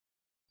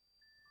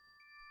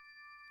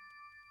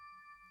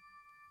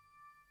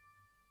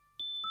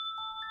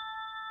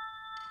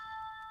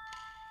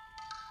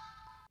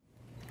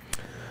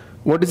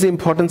What is the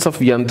importance of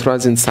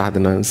yantras in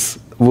sadhanas?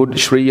 Would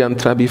Shri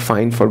Yantra be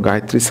fine for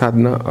Gayatri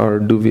sadhana, or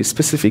do we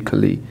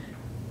specifically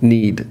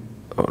need,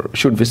 or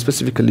should we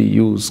specifically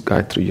use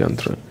Gayatri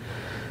Yantra?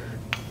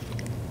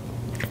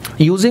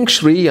 Using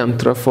Shri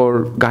Yantra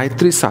for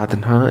Gayatri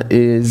sadhana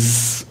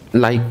is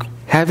like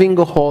having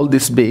a hall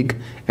this big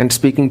and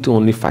speaking to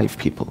only 5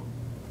 people.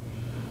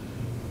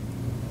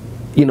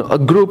 A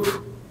group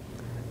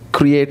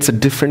creates a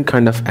different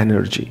kind of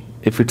energy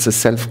if it's a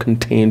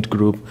self-contained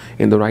group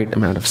in the right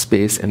amount of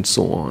space and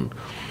so on.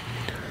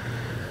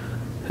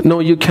 No,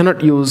 you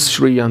cannot use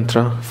Shri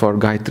Yantra for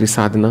Gayatri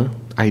sadhana,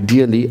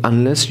 ideally,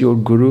 unless your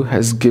guru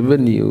has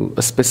given you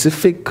a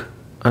specific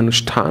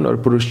anushthan or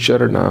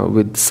purushcharana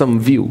with some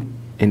view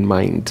in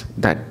mind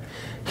that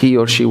he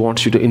or she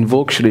wants you to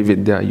invoke Shri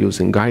Vidya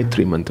using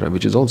Gayatri mantra,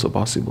 which is also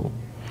possible.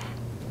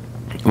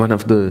 One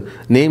of the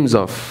names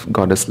of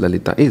Goddess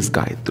Lalita is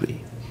Gayatri.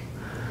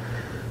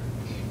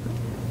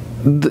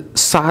 The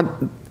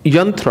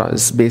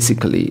yantras,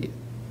 basically,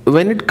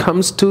 when it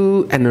comes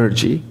to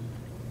energy,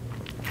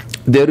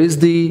 there is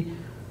the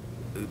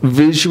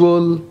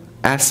visual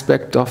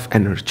aspect of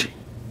energy,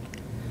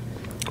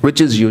 which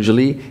is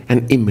usually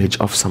an image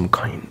of some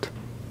kind.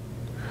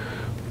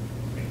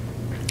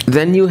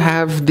 Then you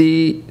have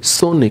the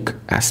sonic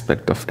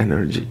aspect of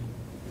energy,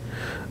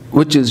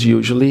 which is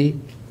usually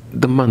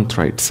the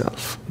mantra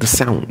itself, the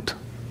sound.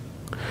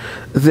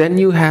 Then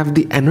you have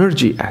the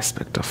energy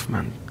aspect of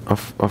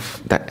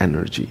that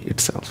energy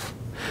itself,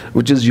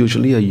 which is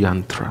usually a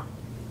yantra,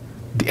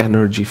 the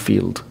energy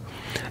field.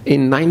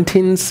 In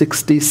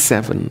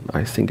 1967,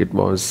 I think it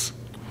was,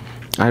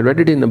 I read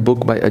it in a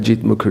book by Ajit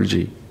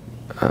Mukherjee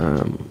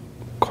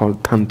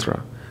called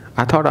Tantra.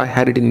 I thought I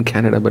had it in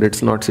Canada, but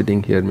it's not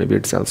sitting here, maybe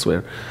it's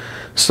elsewhere.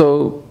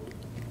 So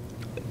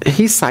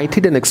he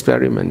cited an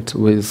experiment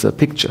with a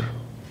picture.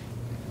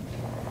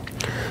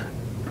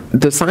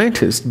 The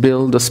scientists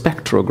build a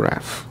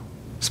spectrograph.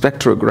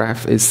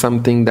 Spectrograph is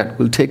something that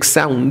will take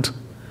sound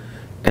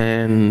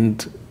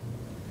and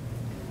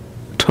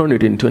turn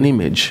it into an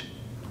image.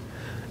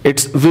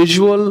 It's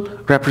visual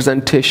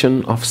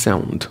representation of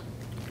sound.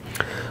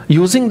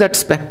 Using that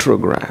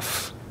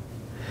spectrograph,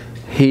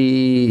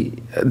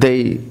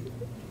 they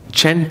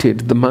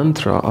chanted the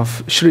mantra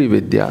of Shri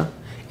Vidya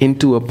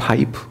into a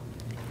pipe.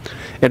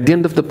 At the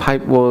end of the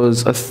pipe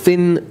was a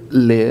thin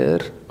layer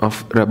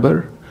of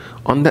rubber.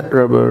 On that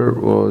rubber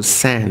was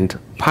sand,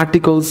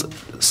 particles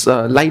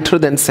lighter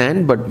than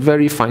sand, but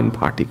very fine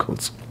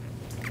particles.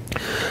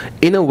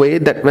 In a way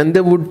that when they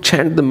would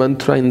chant the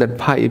mantra in that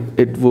pipe,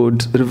 it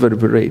would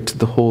reverberate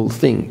the whole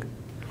thing.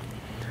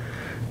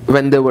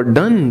 When they were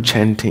done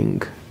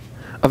chanting,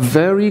 a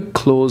very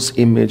close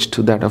image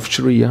to that of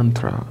Shri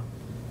Yantra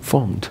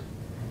formed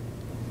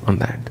on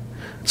that.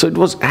 So it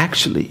was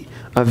actually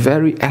a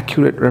very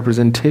accurate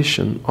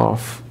representation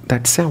of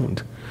that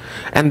sound.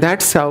 And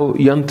that's how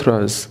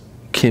yantras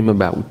came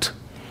about.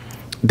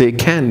 They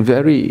can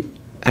very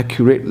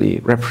accurately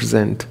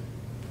represent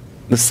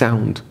the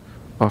sound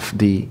of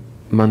the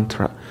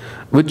mantra,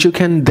 which you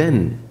can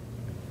then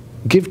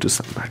give to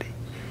somebody.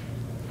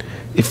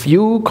 If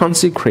you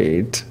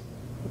consecrate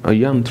a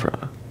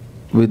yantra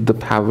with the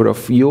power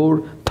of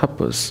your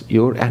tapas,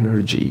 your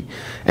energy,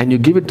 and you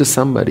give it to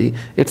somebody,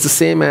 it's the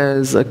same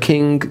as a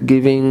king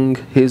giving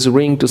his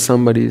ring to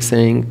somebody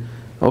saying,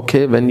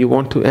 okay, when you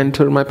want to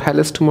enter my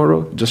palace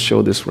tomorrow, just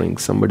show this ring,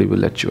 somebody will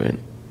let you in.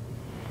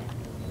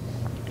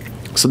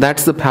 So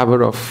that's the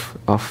power of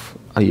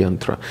a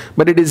yantra.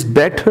 But it is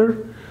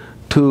better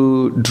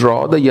to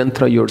draw the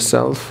yantra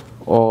yourself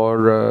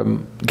or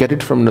get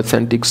it from an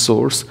authentic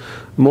source.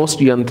 Most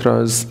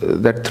yantras,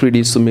 that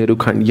 3D Sumeru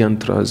kind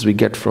yantras we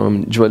get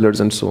from jewelers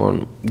and so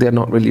on, they're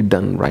not really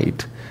done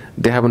right.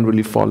 They haven't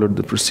really followed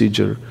the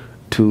procedure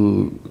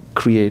to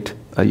create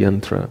a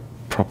yantra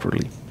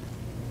properly.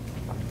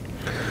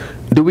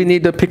 Do we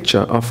need a picture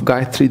of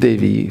Gayatri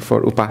Devi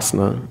for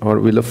Upasana, or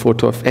will a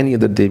photo of any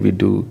other Devi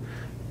do?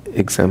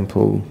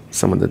 Example,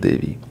 some other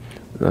Devi,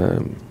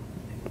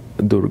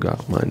 Durga,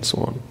 and so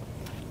on.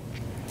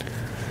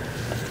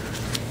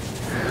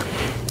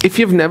 If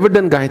you've never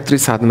done Gayatri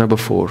Sadhana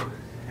before,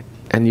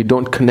 and you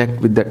don't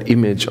connect with that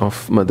image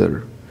of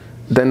Mother,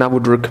 then I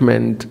would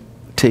recommend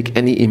take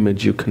any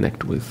image you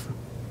connect with.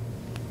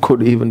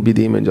 Could even be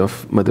the image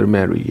of Mother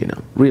Mary,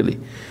 really.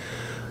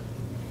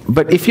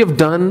 But if you've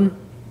done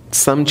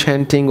some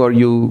chanting, or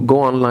you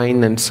go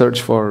online and search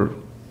for,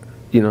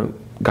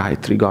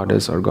 Gayatri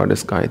goddess or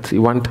goddess Gayatri.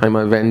 One time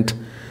I went,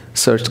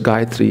 searched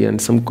Gayatri, and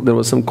there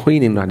was some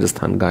queen in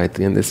Rajasthan,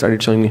 Gayatri, and they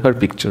started showing me her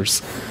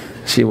pictures.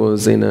 She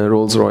was in a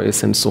Rolls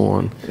Royce and so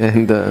on.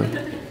 And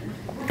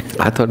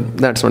I thought,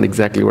 that's not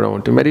exactly what I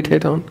want to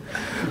meditate on.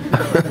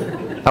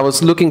 I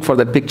was looking for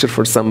that picture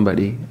for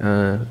somebody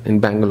in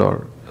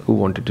Bangalore who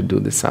wanted to do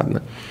this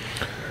sadhana.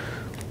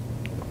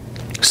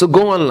 So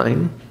go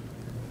online,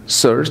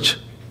 search,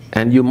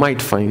 and you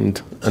might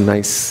find a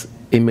nice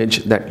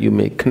image that you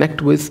may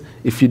connect with.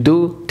 If you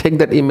do, take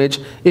that image.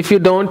 If you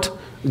don't,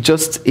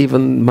 just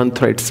even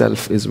mantra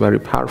itself is very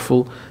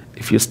powerful.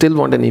 If you still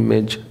want an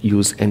image,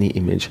 use any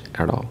image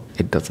at all.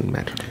 It doesn't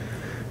matter.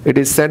 It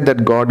is said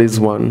that God is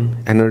one,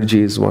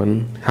 energy is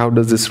one. How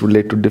does this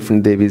relate to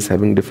different devis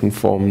having different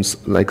forms,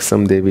 like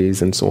some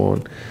devis and so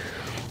on?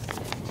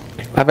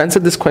 I've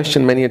answered this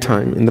question many a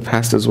time in the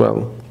past as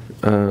well.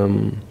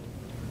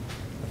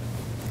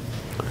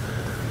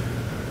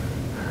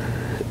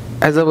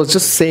 As I was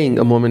just saying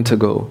a moment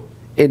ago,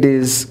 it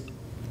is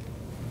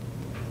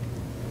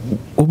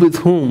with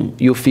whom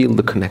you feel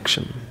the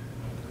connection.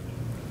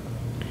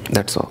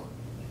 That's all.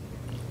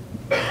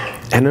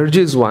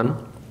 Energy is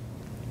one.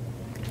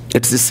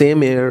 It's the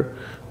same air,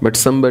 but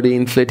somebody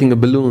inflating a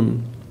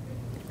balloon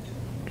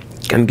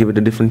can give it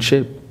a different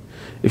shape.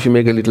 If you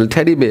make a little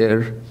teddy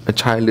bear, a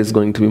child is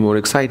going to be more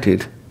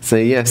excited.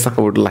 Say, yes, I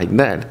would like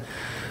that.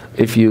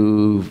 If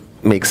you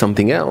make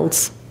something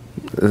else,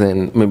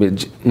 then maybe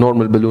a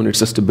normal balloon, it's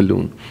just a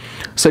balloon.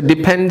 So it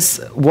depends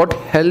what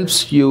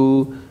helps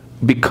you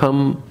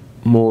become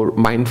more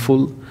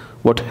mindful,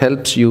 what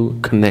helps you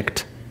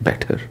connect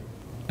better.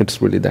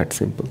 It's really that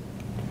simple.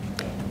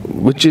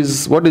 What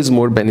is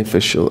more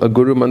beneficial, a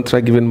guru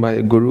mantra given by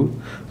a guru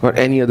or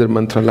any other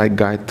mantra like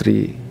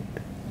Gayatri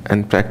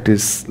and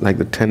practice like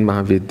the 10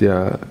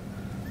 Mahavidya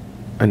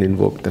and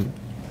invoke them?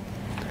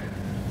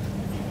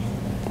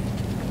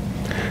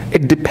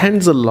 It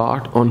depends a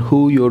lot on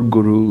who your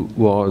guru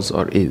was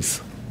or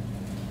is.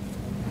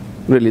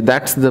 Really,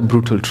 that's the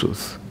brutal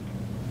truth.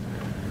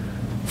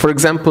 For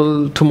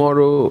example,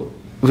 tomorrow,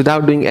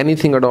 without doing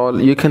anything at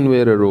all, you can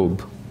wear a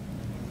robe.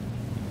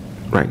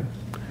 Right?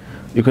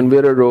 You can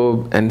wear a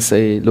robe and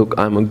say, look,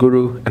 I'm a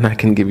guru and I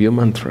can give you a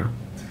mantra.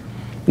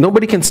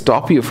 Nobody can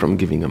stop you from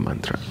giving a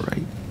mantra,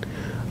 right?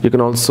 You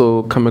can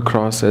also come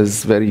across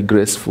as very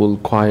graceful,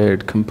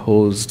 quiet,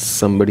 composed,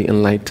 somebody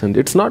enlightened.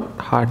 It's not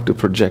hard to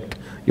project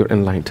you're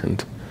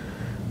enlightened.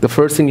 The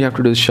first thing you have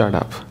to do is shut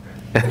up.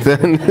 And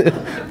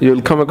then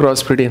you'll come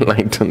across pretty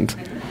enlightened.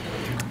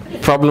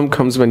 Problem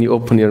comes when you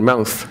open your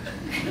mouth.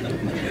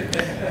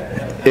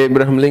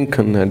 Abraham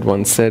Lincoln had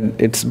once said,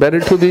 it's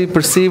better to be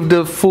perceived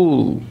a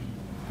fool.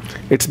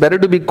 It's better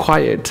to be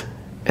quiet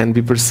and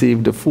be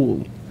perceived a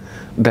fool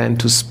than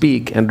to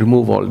speak and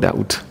remove all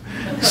doubt.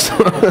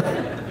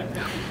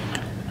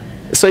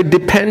 So it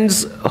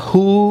depends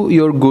who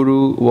your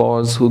guru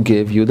was who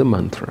gave you the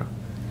mantra.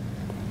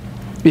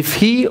 If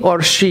he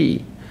or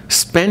she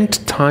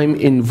spent time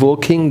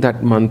invoking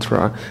that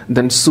mantra,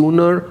 then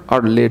sooner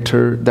or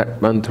later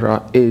that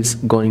mantra is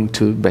going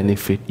to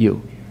benefit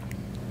you.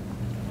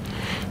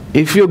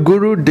 If your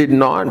guru did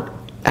not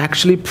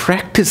actually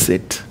practice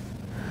it,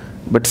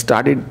 but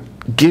started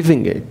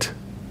giving it,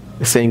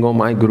 saying, oh,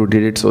 my guru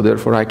did it, so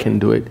therefore I can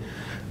do it,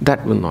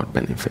 that will not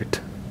benefit.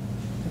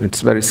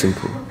 It's very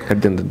simple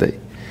at the end of the day.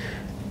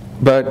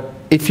 But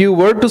if you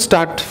were to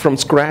start from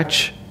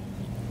scratch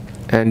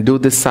and do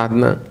this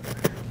sadhana,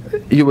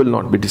 you will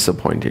not be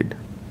disappointed.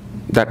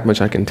 That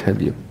much I can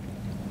tell you.